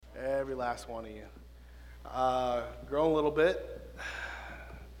every last one of you. Grown a little bit.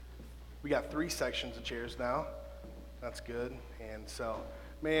 We got 3 sections of chairs now. That's good. And so,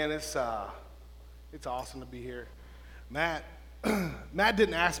 man, it's awesome to be here. Matt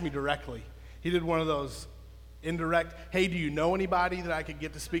didn't ask me directly. He did one of those indirect, hey, do you know anybody that I could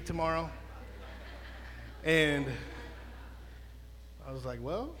get to speak tomorrow? And I was like,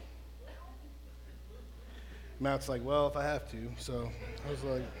 well, Matt's like, well, if I have to. So I was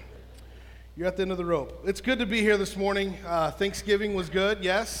like, you're at the end of the rope. It's good to be here this morning. Thanksgiving was good,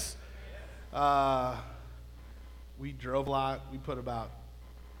 yes. We drove a lot. We put about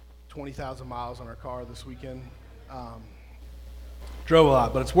 20,000 miles on our car this weekend. Drove a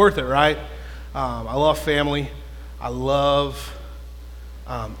lot, but it's worth it, right? I love family. I love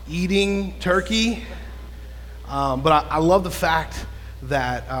eating turkey. But I love the fact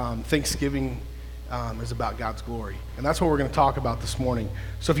that Thanksgiving is about God's glory. And that's what we're going to talk about this morning.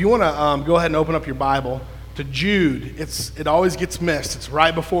 So if you want to go ahead and open up your Bible to Jude, it always gets missed. It's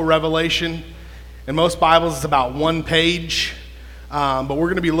right before Revelation. In most Bibles, it's about 1 page. But we're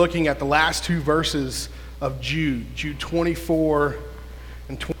going to be looking at the last 2 verses of Jude 24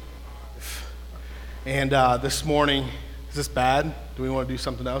 and 25. And this morning, is this bad? Do we want to do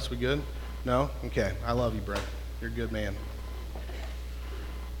something else? We good? No? Okay. I love you, Brett. You're a good man.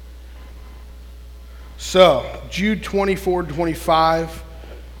 So, Jude 24 to 25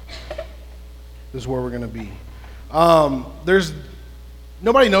 is where we're going to be.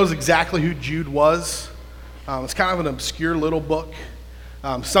 Nobody knows exactly who Jude was. It's kind of an obscure little book.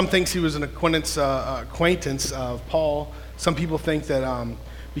 Some thinks he was an acquaintance of Paul. Some people think that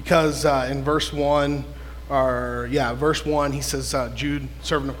because in verse 1, he says, Jude,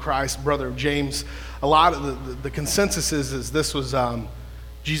 servant of Christ, brother of James. A lot of the consensus is this was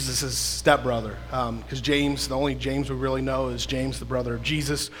Jesus' stepbrother, because James, the only James we really know is James, the brother of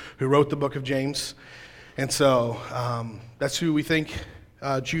Jesus, who wrote the book of James. And so that's who we think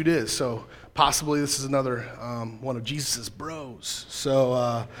Jude is. So possibly this is another one of Jesus' bros.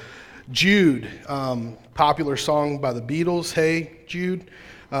 So Jude, popular song by the Beatles, Hey Jude,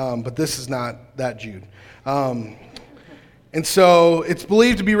 but this is not that Jude. And so it's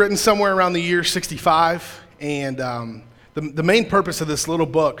believed to be written somewhere around the year 65, and the main purpose of this little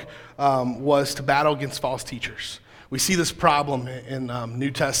book was to battle against false teachers. We see this problem in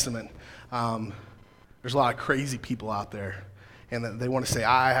New Testament. There's a lot of crazy people out there, and they want to say,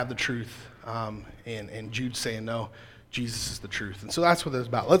 I have the truth, and Jude's saying, no, Jesus is the truth. And so that's what it's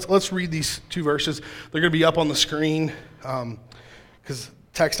about. Let's read these 2 verses. They're going to be up on the screen, because the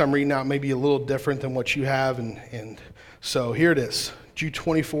text I'm reading out may be a little different than what you have, and so here it is. Jude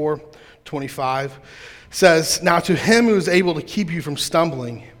 24, 25 says, now to him who is able to keep you from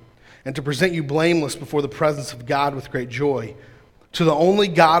stumbling and to present you blameless before the presence of God with great joy, to the only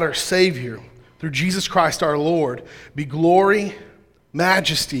God our Savior, through Jesus Christ our Lord, be glory,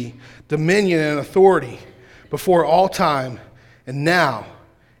 majesty, dominion, and authority before all time and now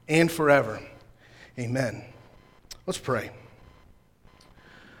and forever. Amen. Let's pray.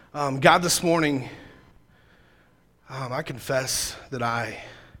 God, this morning, I confess that I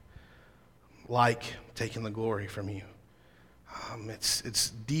like taking the glory from you. It's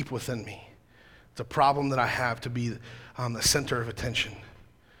deep within me. It's a problem that I have to be the center of attention,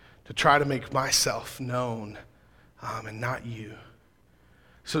 to try to make myself known and not you.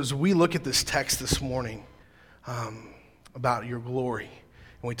 So as we look at this text this morning about your glory,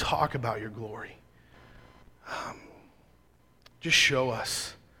 and we talk about your glory, just show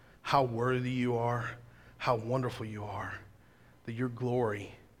us how worthy you are, how wonderful you are, that your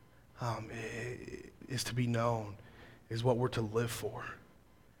glory is to be known, is what we're to live for,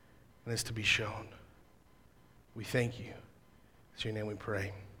 and is to be shown. We thank you. It's your name we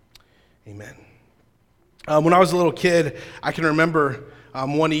pray. Amen. When I was a little kid, I can remember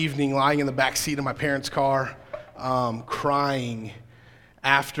one evening lying in the back seat of my parents' car, crying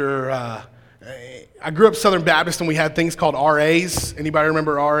after I grew up Southern Baptist, and we had things called RAs. Anybody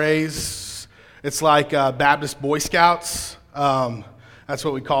remember RAs? It's like Baptist Boy Scouts. That's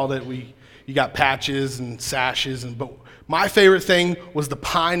what we called it. You got patches and sashes, but my favorite thing was the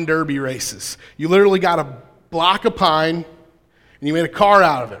pine derby races. You literally got a block of pine, and you made a car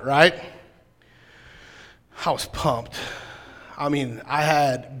out of it, right? I was pumped. I mean, I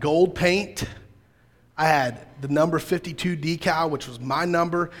had gold paint. I had the number 52 decal, which was my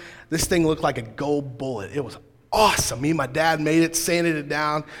number. This thing looked like a gold bullet. It was awesome. Me and my dad made it, sanded it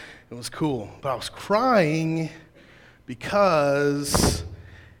down. It was cool. But I was crying because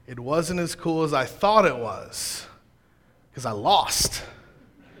it wasn't as cool as I thought it was, because I lost.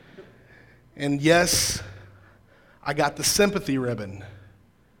 And yes, I got the sympathy ribbon.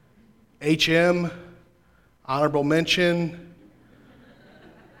 HM, honorable mention,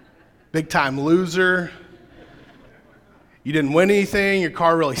 big time loser. You didn't win anything, your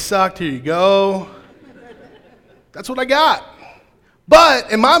car really sucked, here you go. That's what I got.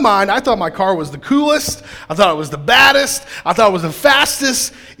 But in my mind, I thought my car was the coolest. I thought it was the baddest. I thought it was the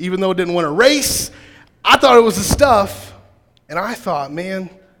fastest, even though it didn't win a race. I thought it was the stuff. And I thought, man,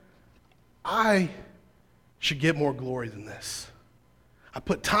 I should get more glory than this. I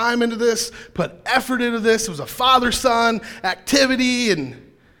put time into this, put effort into this. It was a father-son activity,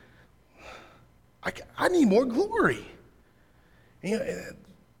 and I need more glory. And,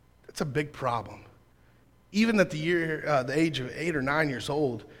 that's a big problem. Even at the age of 8 or 9 years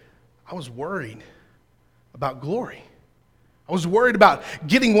old, I was worried about glory. I was worried about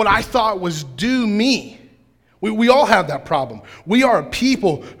getting what I thought was due me. We all have that problem. We are a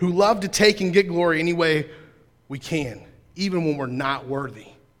people who love to take and get glory any way we can, even when we're not worthy.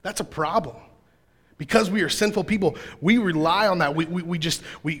 That's a problem. Because we are sinful people, we rely on that.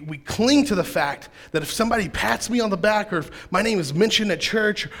 We cling to the fact that if somebody pats me on the back, or if my name is mentioned at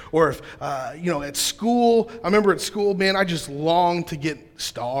church, or if at school. I remember at school, man, I just longed to get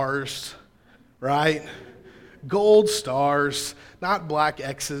stars, right? Gold stars, not black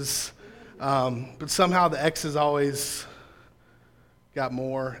X's. But somehow the X's always got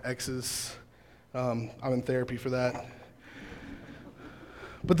more X's. I'm in therapy for that.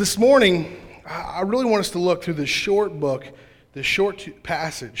 But this morning, I really want us to look through this short book, this short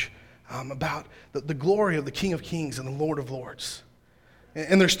passage about the glory of the King of Kings and the Lord of Lords.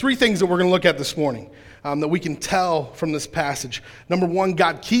 And there's 3 things that we're going to look at this morning that we can tell from this passage. Number 1,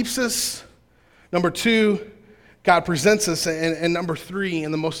 God keeps us. Number 2, God presents us. And number 3,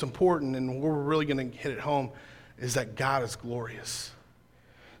 and the most important, and where we're really going to hit it home, is that God is glorious.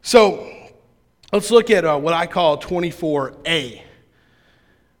 So let's look at what I call 24A.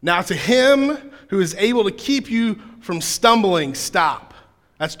 Now to him who is able to keep you from stumbling, stop.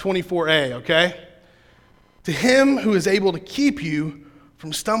 That's 24A, okay? To him who is able to keep you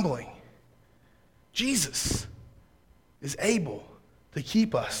from stumbling. Jesus is able to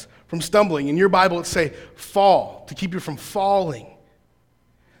keep us from stumbling. In your Bible, it say fall, to keep you from falling.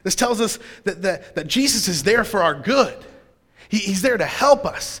 This tells us that Jesus is there for our good. He's there to help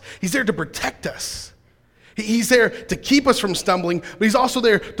us. He's there to protect us. He's there to keep us from stumbling, but he's also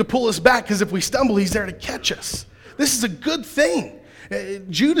there to pull us back, because if we stumble, he's there to catch us. This is a good thing.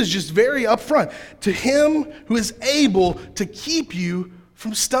 Jude is just very upfront. To him who is able to keep you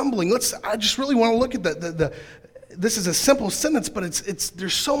from stumbling. I just really want to look at this is a simple sentence, but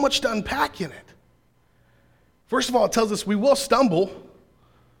there's so much to unpack in it. First of all, it tells us we will stumble.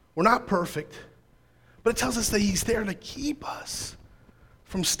 We're not perfect, but it tells us that he's there to keep us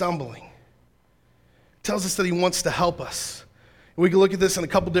from stumbling. It tells us that he wants to help us. And we can look at this in a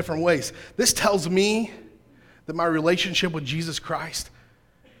couple different ways. This tells me that my relationship with Jesus Christ,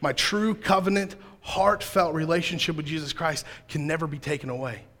 my true covenant, heartfelt relationship with Jesus Christ, can never be taken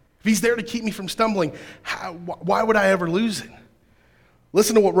away. If he's there to keep me from stumbling, why would I ever lose it?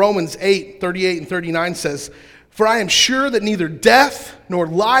 Listen to what Romans 8:38 and 39 says. For I am sure that neither death, nor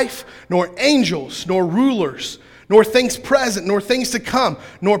life, nor angels, nor rulers, nor things present, nor things to come,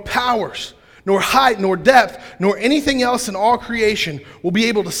 nor powers, nor height, nor depth, nor anything else in all creation will be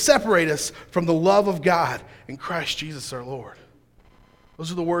able to separate us from the love of God in Christ Jesus our Lord.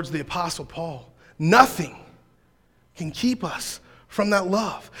 Those are the words of the Apostle Paul. Nothing can keep us from that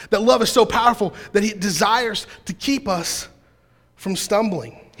love. That love is so powerful that he desires to keep us from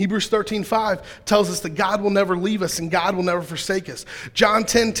stumbling. Hebrews 13:5 tells us that God will never leave us and God will never forsake us. John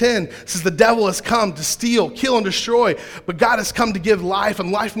 10:10 says the devil has come to steal, kill, and destroy, but God has come to give life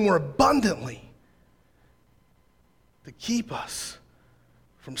and life more abundantly, to keep us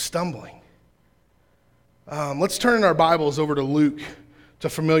from stumbling. Let's turn in our Bibles over to Luke, to a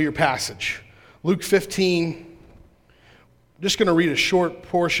familiar passage. Luke 15. I'm just going to read a short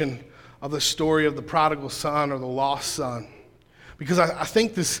portion of the story of the prodigal son or the lost son, because I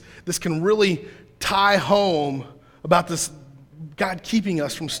think this can really tie home about this God keeping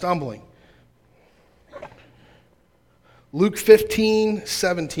us from stumbling. Luke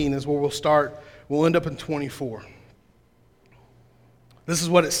 15:17 is where we'll start. We'll end up in 24. This is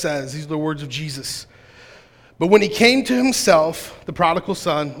what it says. These are the words of Jesus. But when he came to himself, the prodigal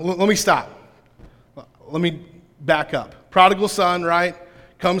son, let me stop. Let me back up. Prodigal son, right,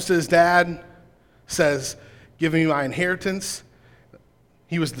 comes to his dad, says, give me my inheritance.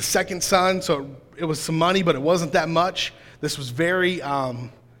 He was the second son, so it was some money, but it wasn't that much. This was very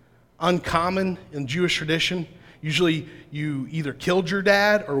uncommon in Jewish tradition. Usually you either killed your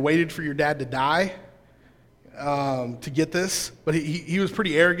dad or waited for your dad to die. to get this, but he was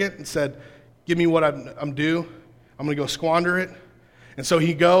pretty arrogant and said, give me what I'm due. I'm going to go squander it. And so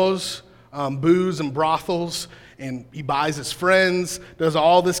he goes, booze and brothels, and he buys his friends, does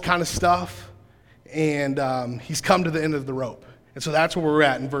all this kind of stuff, and he's come to the end of the rope. And so that's where we're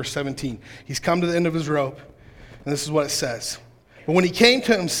at in verse 17. He's come to the end of his rope, and this is what it says. But when he came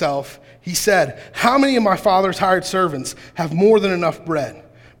to himself, he said, how many of my father's hired servants have more than enough bread,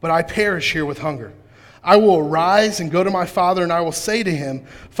 but I perish here with hunger? I will arise and go to my father, and I will say to him,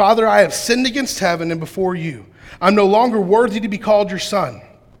 Father, I have sinned against heaven and before you. I'm no longer worthy to be called your son.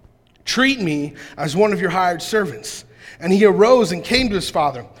 Treat me as one of your hired servants. And he arose and came to his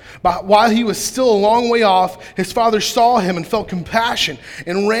father. But while he was still a long way off, his father saw him and felt compassion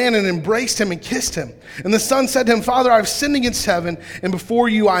and ran and embraced him and kissed him. And the son said to him, Father, I have sinned against heaven, and before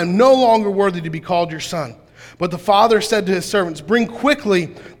you I am no longer worthy to be called your son. But the father said to his servants, bring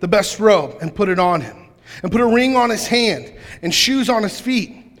quickly the best robe and put it on him, and put a ring on his hand and shoes on his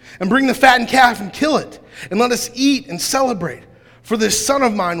feet, and bring the fattened calf and kill it, and let us eat and celebrate. For this son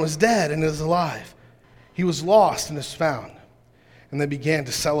of mine was dead and is alive. He was lost and is found. And they began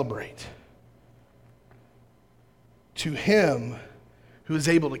to celebrate. To him who is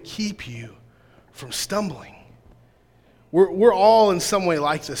able to keep you from stumbling. We're all in some way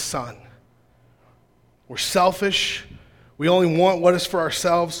like this son. We're selfish. We only want what is for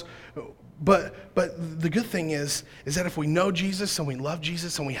ourselves. But the good thing is that if we know Jesus and we love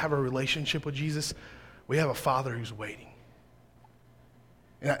Jesus and we have a relationship with Jesus, we have a Father who's waiting.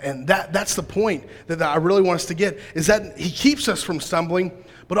 And that's the point that I really want us to get, is that he keeps us from stumbling,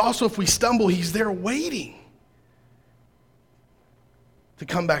 but also if we stumble, he's there waiting to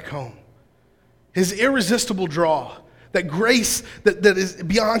come back home. His irresistible draw, that grace that is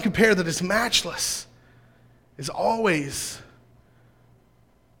beyond compare, that is matchless, is always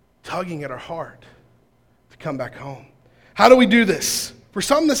tugging at our heart to come back home. How do we do this? For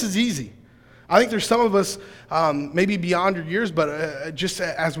some, this is easy. I think there's some of us, maybe beyond your years, but just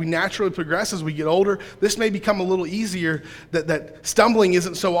as we naturally progress, as we get older, this may become a little easier, that stumbling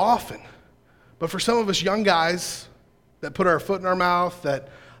isn't so often. But for some of us young guys that put our foot in our mouth, that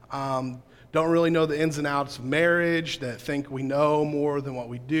don't really know the ins and outs of marriage, that think we know more than what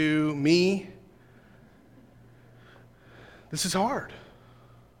we do, this is hard.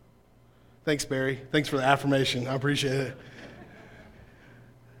 Thanks, Barry. Thanks for the affirmation. I appreciate it.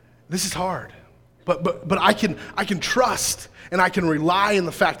 This is hard. But I can trust and I can rely on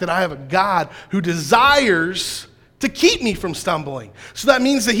the fact that I have a God who desires to keep me from stumbling. So that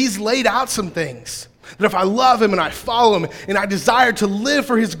means that he's laid out some things. That if I love him and I follow him and I desire to live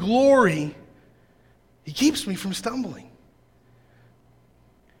for his glory, he keeps me from stumbling.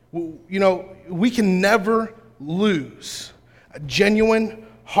 You know, we can never lose a genuine,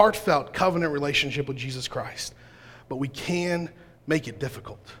 heartfelt covenant relationship with Jesus Christ. But we can make it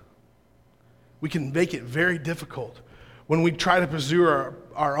difficult. We can make it very difficult when we try to pursue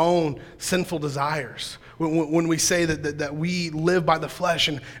our own sinful desires, when we say that we live by the flesh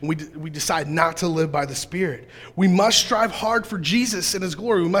and we decide not to live by the Spirit. We must strive hard for Jesus and his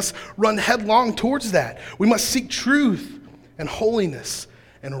glory. We must run headlong towards that. We must seek truth and holiness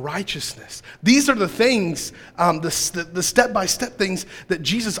and righteousness. These are the things, the step-by-step things that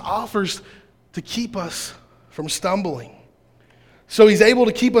Jesus offers to keep us from stumbling. So he's able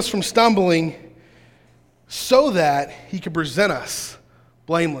to keep us from stumbling so that he can present us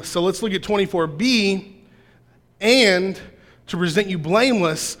blameless. So let's look at 24b, and to present you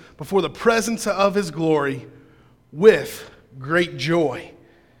blameless before the presence of his glory with great joy.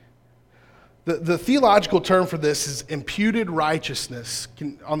 The theological term for this is imputed righteousness.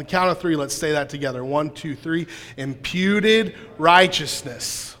 On the count of three, let's say that together. 1, 2, 3. Imputed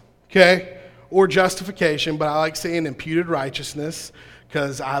righteousness. Okay? Or justification, but I like saying imputed righteousness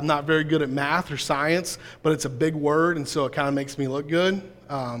because I'm not very good at math or science, but it's a big word, and so it kind of makes me look good.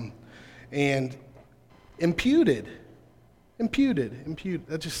 And imputed,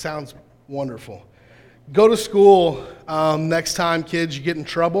 that just sounds wonderful. Go to school next time, kids, you get in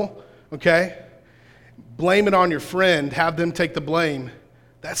trouble, okay? Blame it on your friend, have them take the blame.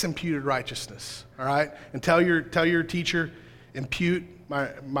 That's imputed righteousness, all right? And tell your teacher, impute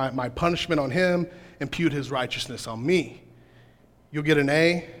my punishment on him, impute his righteousness on me. You'll get an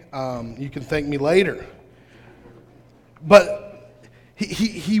A. You can thank me later. But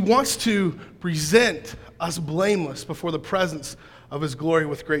he wants to present us blameless before the presence of his glory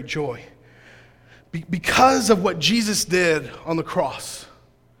with great joy. Because of what Jesus did on the cross,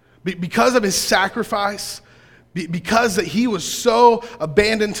 because of his sacrifice, because that he was so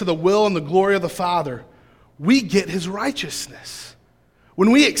abandoned to the will and the glory of the Father, we get his righteousness.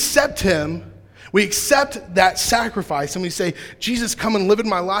 When we accept him, We accept that sacrifice and we say, Jesus, come and live in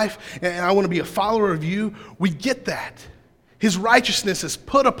my life and I want to be a follower of you. We get that. His righteousness is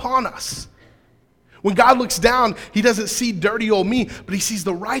put upon us. When God looks down, he doesn't see dirty old me, but he sees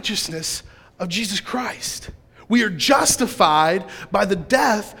the righteousness of Jesus Christ. We are justified by the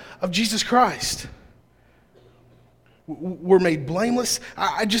death of Jesus Christ. We're made blameless.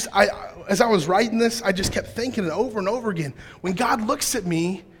 As I was writing this, I just kept thinking it over and over again. When God looks at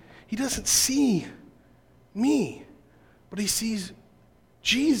me, he doesn't see me, but he sees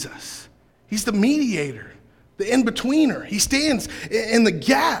Jesus. He's the mediator, the in-betweener. He stands in the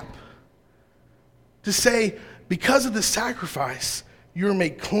gap to say, because of the sacrifice, you're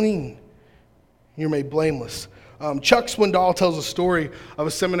made clean. You're made blameless. Chuck Swindoll tells a story of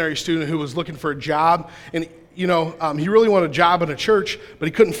a seminary student who was looking for a job, and he really wanted a job in a church, but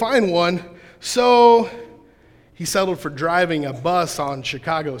he couldn't find one, so he settled for driving a bus on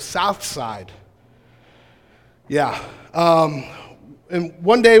Chicago's South Side. Yeah. And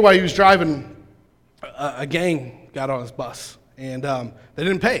one day while he was driving, a gang got on his bus, and they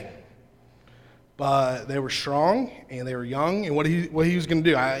didn't pay. But they were strong, and they were young, and what he was going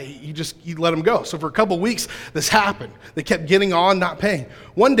to do, he let them go. So for a couple of weeks, this happened. They kept getting on, not paying.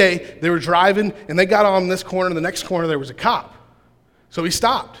 One day, they were driving, and they got on this corner, and the next corner, there was a cop. So he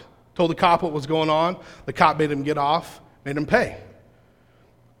stopped. Told the cop what was going on. The cop made him get off, made him pay.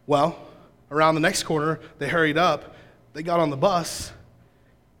 Well, around the next corner, they hurried up. They got on the bus,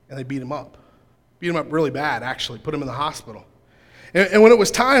 and they beat him up. Beat him up really bad, actually. Put him in the hospital. And when it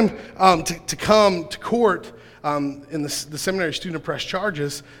was time to come to court, and the seminary student pressed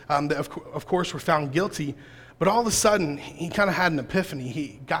charges, that of course were found guilty, but all of a sudden, he kind of had an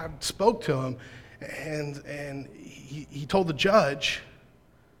epiphany. God spoke to him, and he told the judge,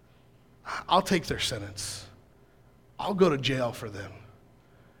 I'll take their sentence. I'll go to jail for them.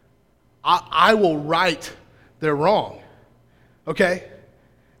 I will right their wrong. Okay?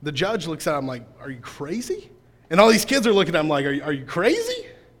 The judge looks at him like, are you crazy? And all these kids are looking at him like, are you crazy?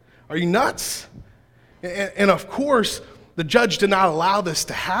 Are you nuts? And of course, the judge did not allow this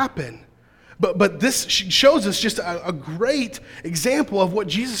to happen. But this shows us just a great example of what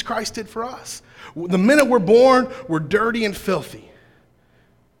Jesus Christ did for us. The minute we're born, we're dirty and filthy.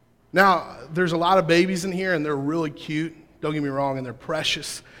 Now, there's a lot of babies in here, and they're really cute. Don't get me wrong, and they're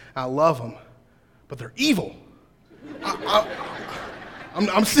precious. I love them. But they're evil.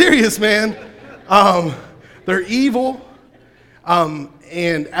 I'm serious, man. They're evil.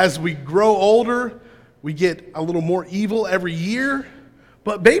 And as we grow older, we get a little more evil every year.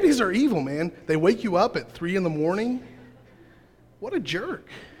 But babies are evil, man. They wake you up at 3 a.m. What a jerk.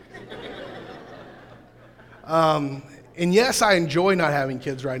 And yes, I enjoy not having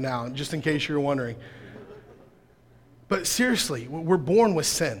kids right now, just in case you're wondering. But seriously, we're born with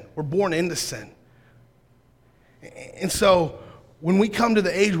sin. We're born into sin. And so when we come to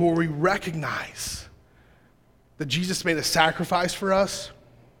the age where we recognize that Jesus made a sacrifice for us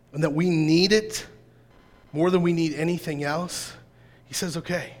and that we need it more than we need anything else, he says,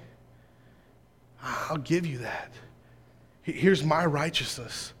 okay, I'll give you that. Here's my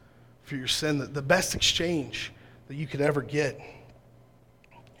righteousness for your sin, the best exchange that you could ever get.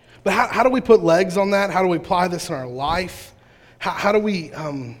 But how do we put legs on that? How do we apply this in our life? How do we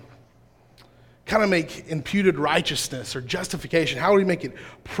kind of make imputed righteousness or justification, how do we make it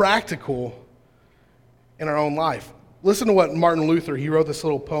practical in our own life? Listen to what Martin Luther, he wrote this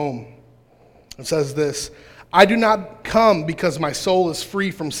little poem. It says this: I do not come because my soul is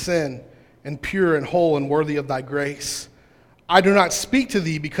free from sin and pure and whole and worthy of thy grace. I do not speak to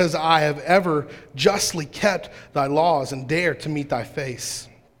thee because I have ever justly kept thy laws and dare to meet thy face.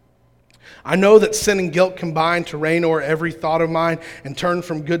 I know that sin and guilt combine to reign o'er every thought of mine and turn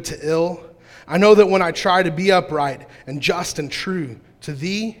from good to ill. I know that when I try to be upright and just and true to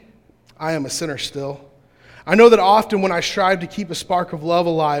thee, I am a sinner still. I know that often when I strive to keep a spark of love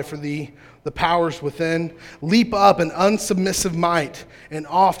alive for thee, the powers within leap up in unsubmissive might and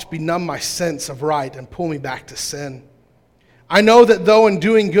oft benumb my sense of right and pull me back to sin. I know that though in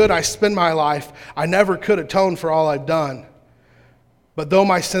doing good I spend my life, I never could atone for all I've done. But though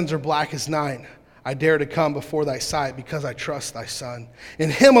my sins are black as night, I dare to come before thy sight because I trust thy Son. In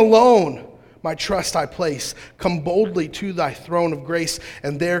him alone my trust I place. Come boldly to thy throne of grace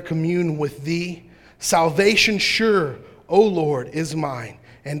and there commune with thee. Salvation sure, O Lord, is mine,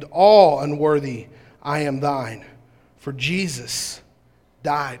 and all unworthy I am thine. For Jesus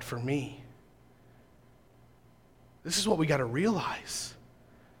died for me. This is what we got to realize.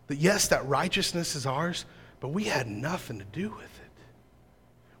 That yes, that righteousness is ours, but we had nothing to do with it.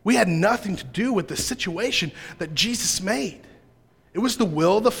 We had nothing to do with the situation that Jesus made. It was the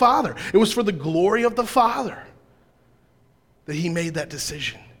will of the Father. It was for the glory of the Father that he made that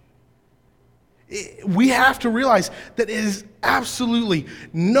decision. We have to realize that it is absolutely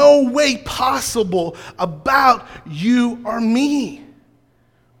no way possible about you or me.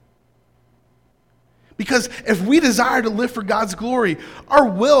 Because if we desire to live for God's glory, our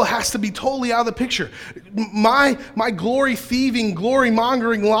will has to be totally out of the picture. My glory-thieving,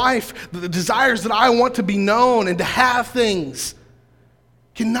 glory-mongering life, the desires that I want to be known and to have things,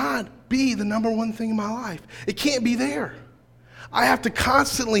 cannot be the number one thing in my life. It can't be there. I have to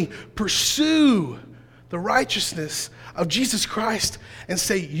constantly pursue the righteousness of Jesus Christ and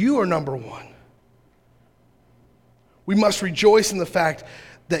say, you are number one. We must rejoice in the fact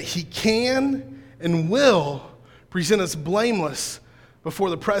that he can and will present us blameless before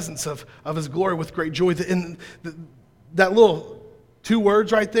the presence of his glory with great joy. And that little 2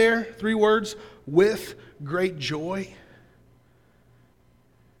 words right there, 3 words, with great joy,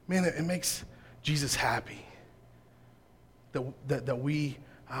 man, it makes Jesus happy that we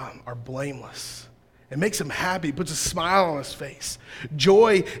are blameless. It makes him happy. It puts a smile on his face.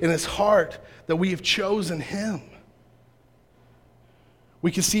 Joy in his heart that we have chosen him.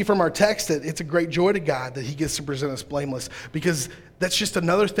 We can see from our text that it's a great joy to God that he gets to present us blameless, because that's just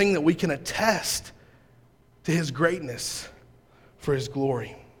another thing that we can attest to his greatness for his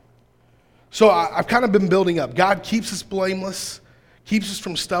glory. So I've kind of been building up. God keeps us blameless, keeps us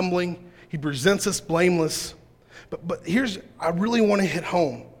from stumbling. He presents us blameless. But I really want to hit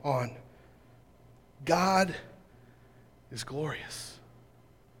home on God is glorious.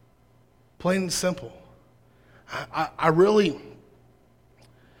 Plain and simple.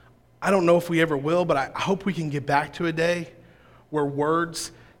 I don't know if we ever will, but I hope we can get back to a day where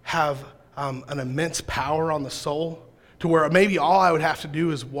words have an immense power on the soul, to where maybe all I would have to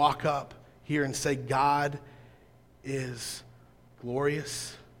do is walk up here and say, God is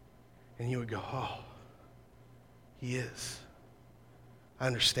glorious. And you would go, oh, he is. I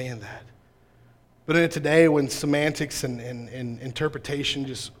understand that. But in a today when semantics and interpretation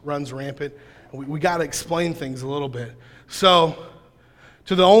just runs rampant, we got to explain things a little bit. So,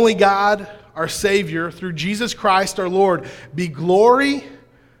 to the only God, our Savior, through Jesus Christ our Lord, be glory,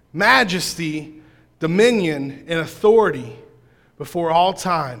 majesty, dominion, and authority before all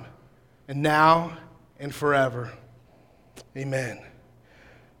time, and now and forever. Amen.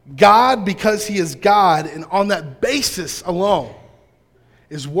 God, because he is God, and on that basis alone,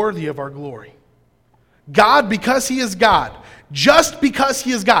 is worthy of our glory. God, because he is God, just because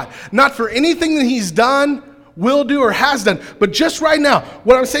he is God, not for anything that he's done, will do, or has done, but just right now,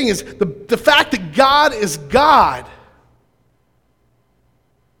 what I'm saying is the fact that God is God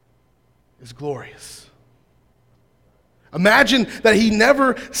is glorious. Imagine that he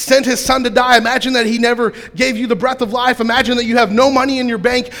never sent his son to die. Imagine that he never gave you the breath of life. Imagine that you have no money in your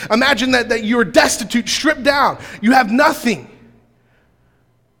bank. Imagine that you're destitute, stripped down. You have nothing.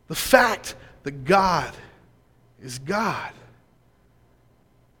 The fact that God is God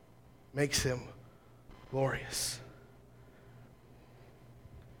makes him glorious.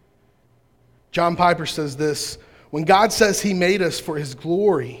 John Piper says this: when God says he made us for his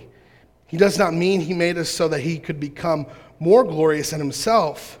glory, he does not mean he made us so that he could become more glorious in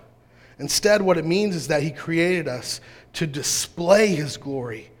himself. Instead, what it means is that he created us to display his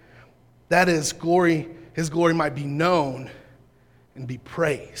glory. That is, his glory might be known and be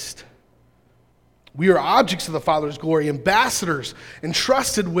praised. We are objects of the Father's glory, ambassadors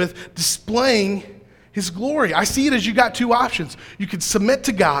entrusted with displaying his glory. I see it as you got 2 options. You can submit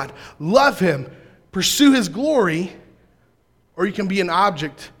to God, love him, pursue his glory, or you can be an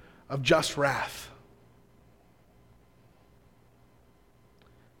object of just wrath.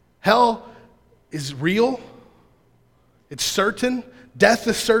 Hell is real. It's certain. Death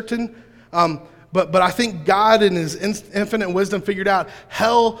is certain. But I think God in his infinite wisdom figured out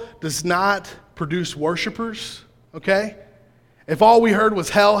hell does not produce worshipers, okay? If all we heard was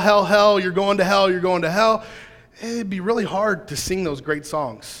hell, hell, hell, you're going to hell, you're going to hell, it'd be really hard to sing those great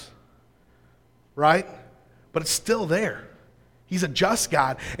songs, right? But it's still there. He's a just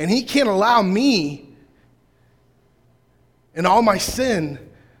God, and he can't allow me and all my sin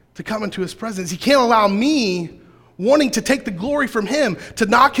to come into his presence. He can't allow me wanting to take the glory from him, to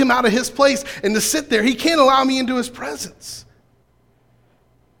knock him out of his place and to sit there. He can't allow me into his presence.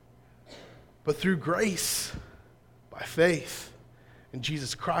 But through grace, by faith in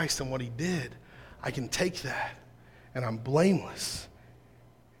Jesus Christ and what he did, I can take that and I'm blameless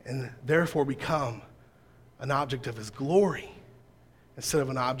and therefore become an object of his glory instead of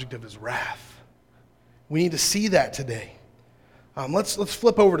an object of his wrath. We need to see that today. Let's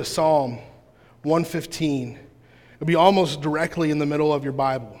flip over to Psalm 115. It'll be almost directly in the middle of your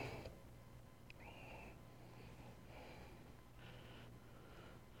Bible.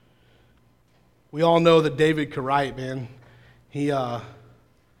 We all know that David could write, man. He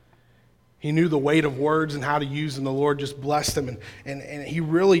knew the weight of words and how to use them. The Lord just blessed him. And he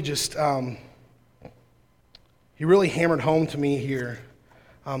really just, he really hammered home to me here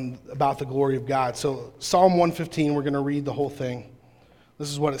about the glory of God. So Psalm 115, we're going to read the whole thing. This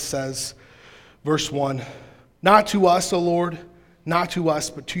is what it says. Verse 1, "Not to us, O Lord, not to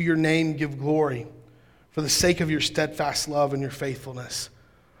us, but to your name give glory, for the sake of your steadfast love and your faithfulness.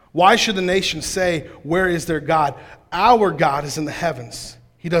 Why should the nations say, 'Where is their God?' Our God is in the heavens.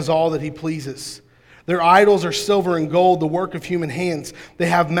 He does all that he pleases. Their idols are silver and gold, the work of human hands. They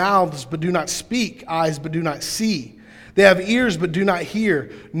have mouths but do not speak, eyes but do not see. They have ears but do not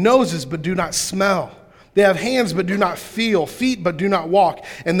hear, noses but do not smell. They have hands but do not feel, feet but do not walk,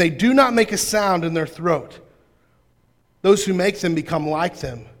 and they do not make a sound in their throat. Those who make them become like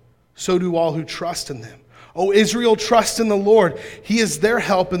them. So do all who trust in them. O Israel, trust in the Lord. He is their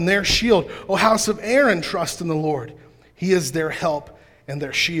help and their shield. O house of Aaron, trust in the Lord. He is their help and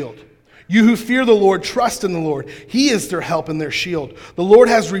their shield. You who fear the Lord, trust in the Lord. He is their help and their shield. The Lord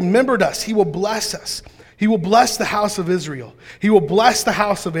has remembered us. He will bless us. He will bless the house of Israel. He will bless the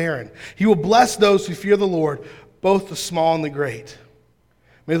house of Aaron. He will bless those who fear the Lord, both the small and the great.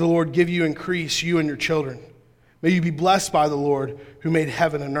 May the Lord give you increase, you and your children. May you be blessed by the Lord who made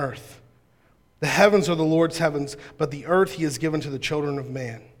heaven and earth. The heavens are the Lord's heavens, but the earth he has given to the children of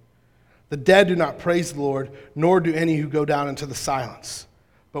man. The dead do not praise the Lord, nor do any who go down into the silence.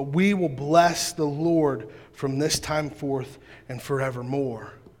 But we will bless the Lord from this time forth and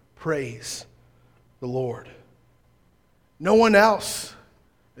forevermore. Praise the Lord." No one else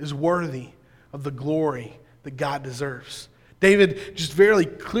is worthy of the glory that God deserves. David just very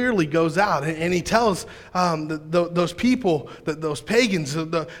clearly goes out and he tells those people, those pagans,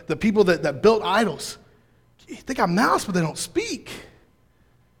 the people that built idols, they got mouths but they don't speak.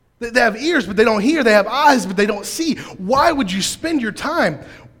 They have ears but they don't hear. They have eyes but they don't see. Why would you spend your time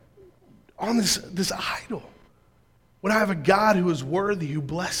on this idol when I have a God who is worthy, who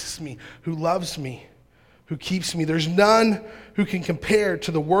blesses me, who loves me, who keeps me? There's none who can compare to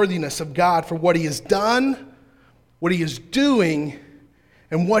the worthiness of God for what he has done, what he is doing,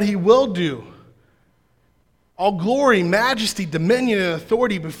 and what he will do. All glory, majesty, dominion, and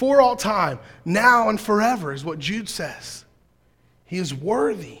authority before all time, now and forever, is what Jude says. He is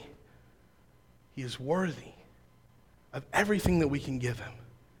worthy. He is worthy of everything that we can give him.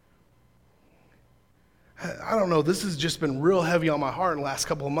 I don't know, this has just been real heavy on my heart in the last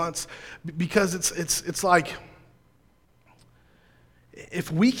couple of months because it's like,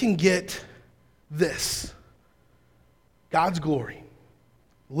 if we can get this, God's glory,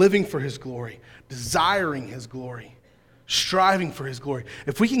 living for his glory, desiring his glory, striving for his glory.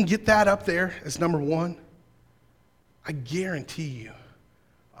 If we can get that up there as number one, I guarantee you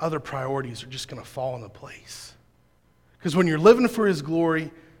other priorities are just going to fall into place. Because when you're living for his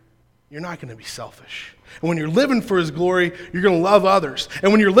glory, you're not going to be selfish. And when you're living for his glory, you're going to love others.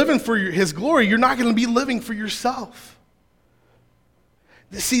 And when you're living for his glory, you're not going to be living for yourself.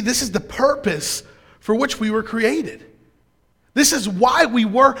 See, this is the purpose for which we were created. This is why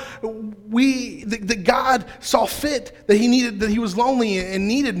that God saw fit that he was lonely and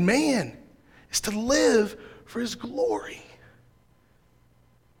needed man, is to live for his glory.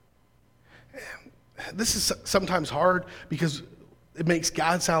 This is sometimes hard because it makes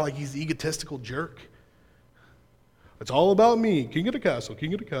God sound like he's the egotistical jerk. It's all about me, king of the castle,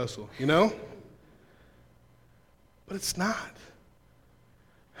 you know? But it's not.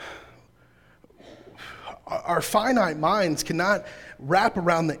 Our finite minds cannot wrap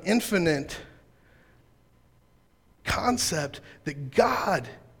around the infinite concept that God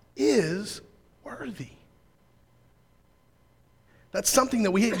is worthy. That's something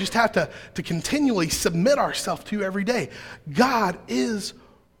that we just have to continually submit ourselves to every day. God is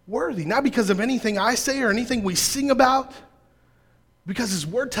worthy, not because of anything I say or anything we sing about, because his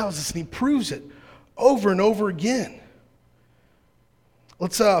word tells us and he proves it over and over again.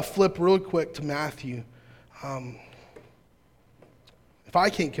 Let's flip really quick to Matthew. If I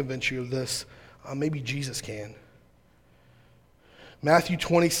can't convince you of this, maybe Jesus can. Matthew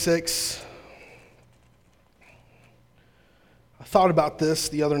 26. I thought about this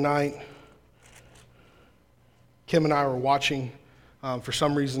the other night. Kim and I were watching, for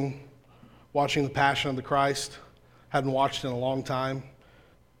some reason, watching The Passion of the Christ. Hadn't watched it in a long time.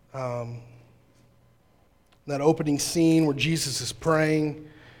 That opening scene where Jesus is praying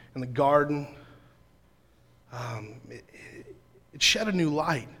in the garden, it shed a new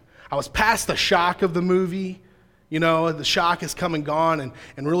light. I was past the shock of the movie, You know, the shock has come and gone,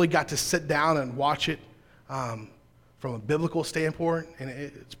 and really got to sit down and watch it from a biblical standpoint, and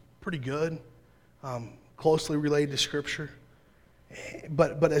it's pretty good, closely related to Scripture.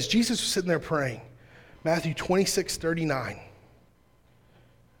 But as Jesus was sitting there praying, Matthew 26:39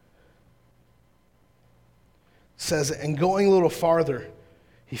 says, and going a little farther,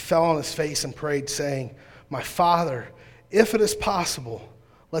 he fell on his face and prayed, saying, my Father, if it is possible,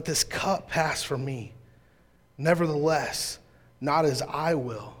 let this cup pass from me. Nevertheless, not as I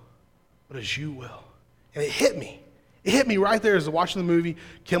will, but as you will. And it hit me. It hit me right there as I was watching the movie.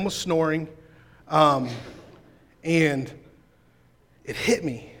 Kim was snoring, and it hit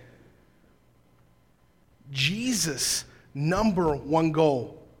me. Jesus' number one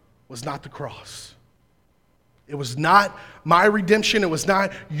goal was not the cross. It was not my redemption. It was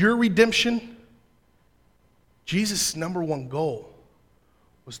not your redemption. Jesus' number one goal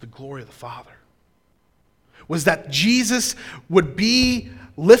was the glory of the Father. Was that Jesus would be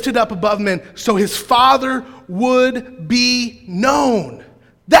lifted up above men so his Father would be known.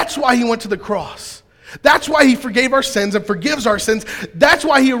 That's why he went to the cross. That's why he forgave our sins and forgives our sins. That's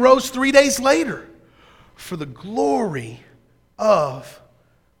why he arose 3 days later, for the glory of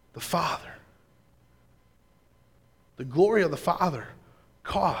the Father. The glory of the Father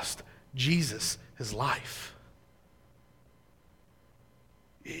cost Jesus his life.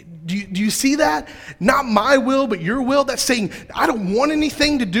 Do you see that? Not my will, but your will. That's saying, I don't want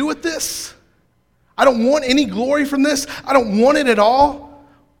anything to do with this. I don't want any glory from this. I don't want it at all,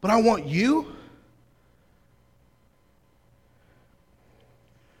 but I want you.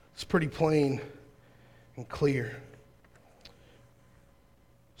 It's pretty plain and clear.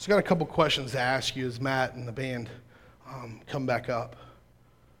 So I got a couple questions to ask you as Matt and the band come back up.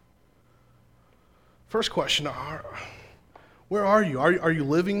 First question, where are you? Are you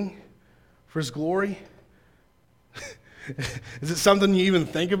living for his glory? Is it something you even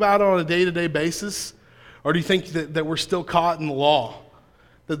think about on a day-to-day basis? Or do you think that we're still caught in the law?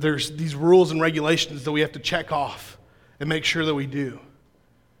 That there's these rules and regulations that we have to check off and make sure that we do?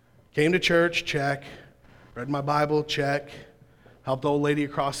 Came to church, check. Read my Bible, check. Helped the old lady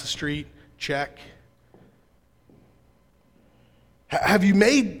across the street, check. Have you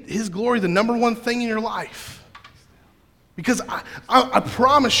made his glory the number one thing in your life? Because I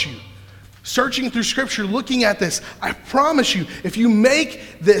promise you, searching through Scripture, looking at this, I promise you, if you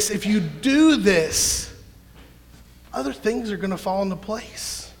make this, if you do this, other things are going to fall into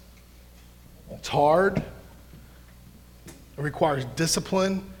place. It's hard. It requires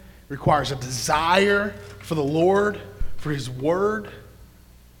discipline. It requires a desire for the Lord, for his word.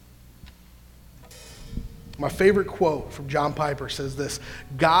 My favorite quote from John Piper says this: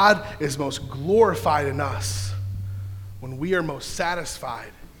 God is most glorified in us when we are most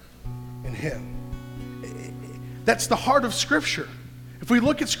satisfied in him. That's the heart of Scripture. If we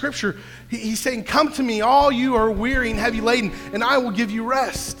look at Scripture, he's saying, come to me, all you are weary and heavy laden, and I will give you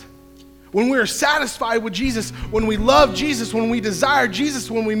rest. When we are satisfied with Jesus, when we love Jesus, when we desire Jesus,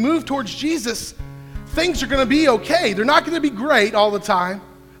 when we move towards Jesus, things are going to be okay. They're not going to be great all the time.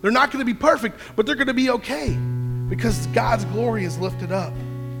 They're not going to be perfect, but they're going to be okay because God's glory is lifted up.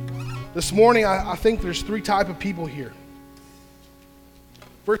 This morning, I think there's three types of people here.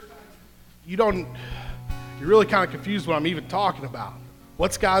 First, you're really kind of confused what I'm even talking about.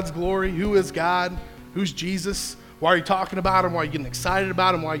 What's God's glory? Who is God? Who's Jesus? Why are you talking about him? Why are you getting excited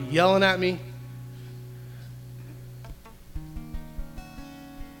about him? Why are you yelling at me?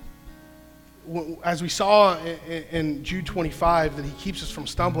 As we saw in Jude 25, that he keeps us from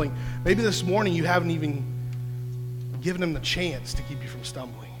stumbling, maybe this morning you haven't even given him the chance to keep you from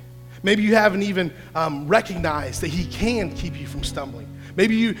stumbling. Maybe you haven't even recognized that he can keep you from stumbling.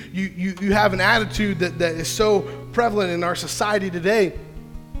 Maybe you have an attitude that is so prevalent in our society today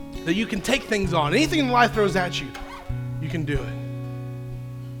that you can take things on. Anything life throws at you, you can do it.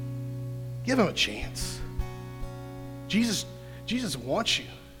 Give him a chance. Jesus wants you.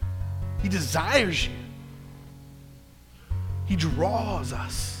 He desires you. He draws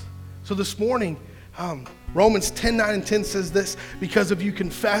us. So this morning, Romans 10:9-10 says this: because if you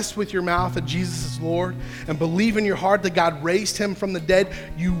confess with your mouth that Jesus is Lord and believe in your heart that God raised him from the dead,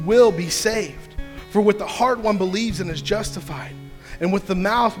 you will be saved. For with the heart one believes and is justified, and with the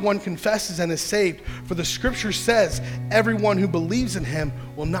mouth one confesses and is saved. For the Scripture says, everyone who believes in him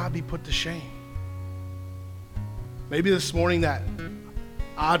will not be put to shame. Maybe this morning that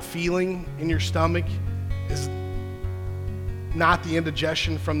odd feeling in your stomach is not the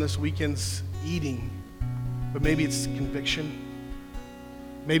indigestion from this weekend's eating, but maybe it's conviction.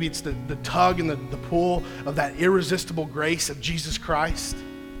 Maybe it's the tug and the pull of that irresistible grace of Jesus Christ.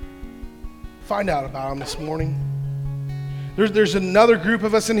 Find out about him this morning. There's another group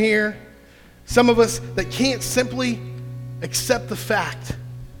of us in here, some of us that can't simply accept the fact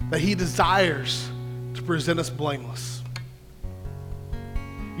that he desires to present us blameless.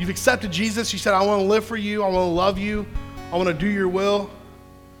 You've accepted Jesus. You said, I want to live for you. I want to love you. I want to do your will.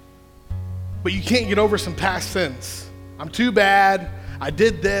 But you can't get over some past sins. I'm too bad. I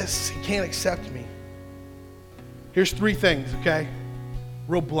did this. He can't accept me. Here's 3 things, okay?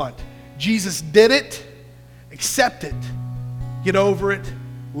 Real blunt. Jesus did it. Accept it. Get over it.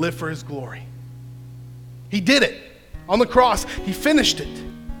 Live for his glory. He did it. On the cross, he finished it.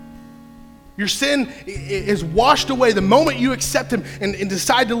 Your sin is washed away. The moment you accept him and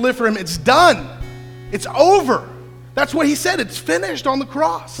decide to live for him, it's done. It's over. That's what he said. It's finished on the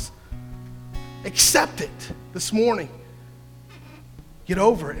cross. Accept it this morning. Get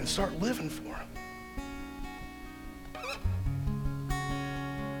over it and start living for him.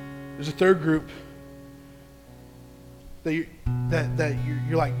 There's a third group that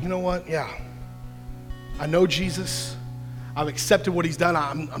you're like, you know what? Yeah, I know Jesus. I've accepted what he's done.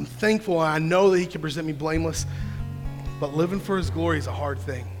 I'm thankful, and I know that he can present me blameless. But living for his glory is a hard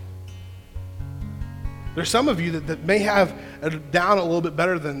thing. There's some of you that may have it down a little bit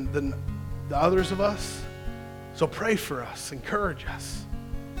better than the others of us. So pray for us. Encourage us.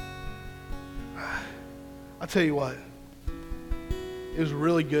 I'll tell you what. It was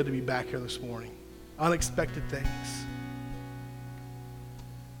really good to be back here this morning. Unexpected things.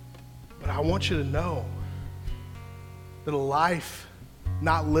 But I want you to know that a life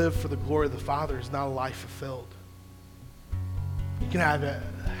not lived for the glory of the Father is not a life fulfilled. You can have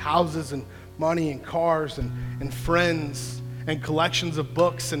houses and money and cars and friends and collections of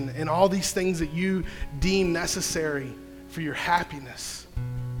books and all these things that you deem necessary for your happiness.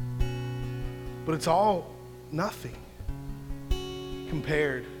 But it's all nothing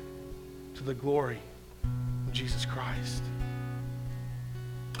compared to the glory of Jesus Christ.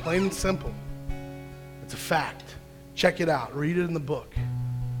 Plain and simple. It's a fact. Check it out. Read it in the book.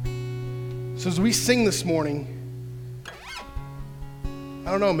 So as we sing this morning,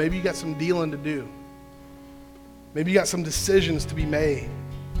 I don't know, maybe you got some dealing to do. Maybe you got some decisions to be made.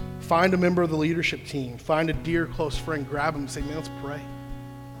 Find a member of the leadership team. Find a dear close friend. Grab them and say, man, let's pray.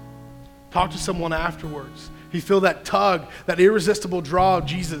 Talk to someone afterwards. If you feel that tug, that irresistible draw of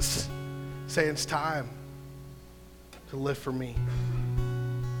Jesus, say it's time to live for me.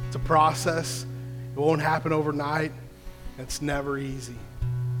 It's a process. It won't happen overnight. It's never easy.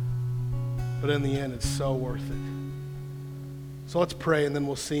 But in the end, it's so worth it. So let's pray and then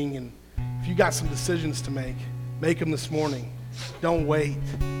we'll sing. And if you got some decisions to make them this morning. Don't wait.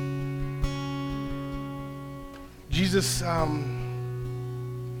 Jesus,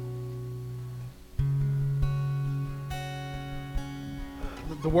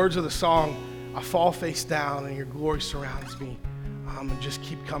 the words of the song, I fall face down and your glory surrounds me, and just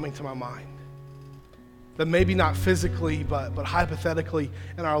keep coming to my mind. That maybe not physically, but hypothetically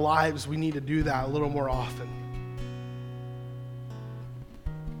in our lives, we need to do that a little more often.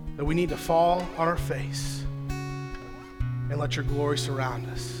 That we need to fall on our face and let your glory surround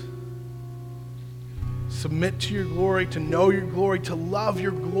us. Submit to your glory, to know your glory, to love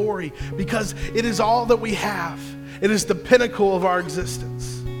your glory, because it is all that we have. It is the pinnacle of our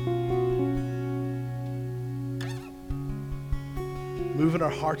existence. Move in our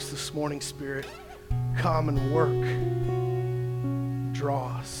hearts this morning, Spirit. Come and work.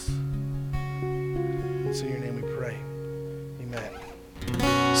 Draw us. It's in your name we pray. Amen.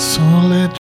 So let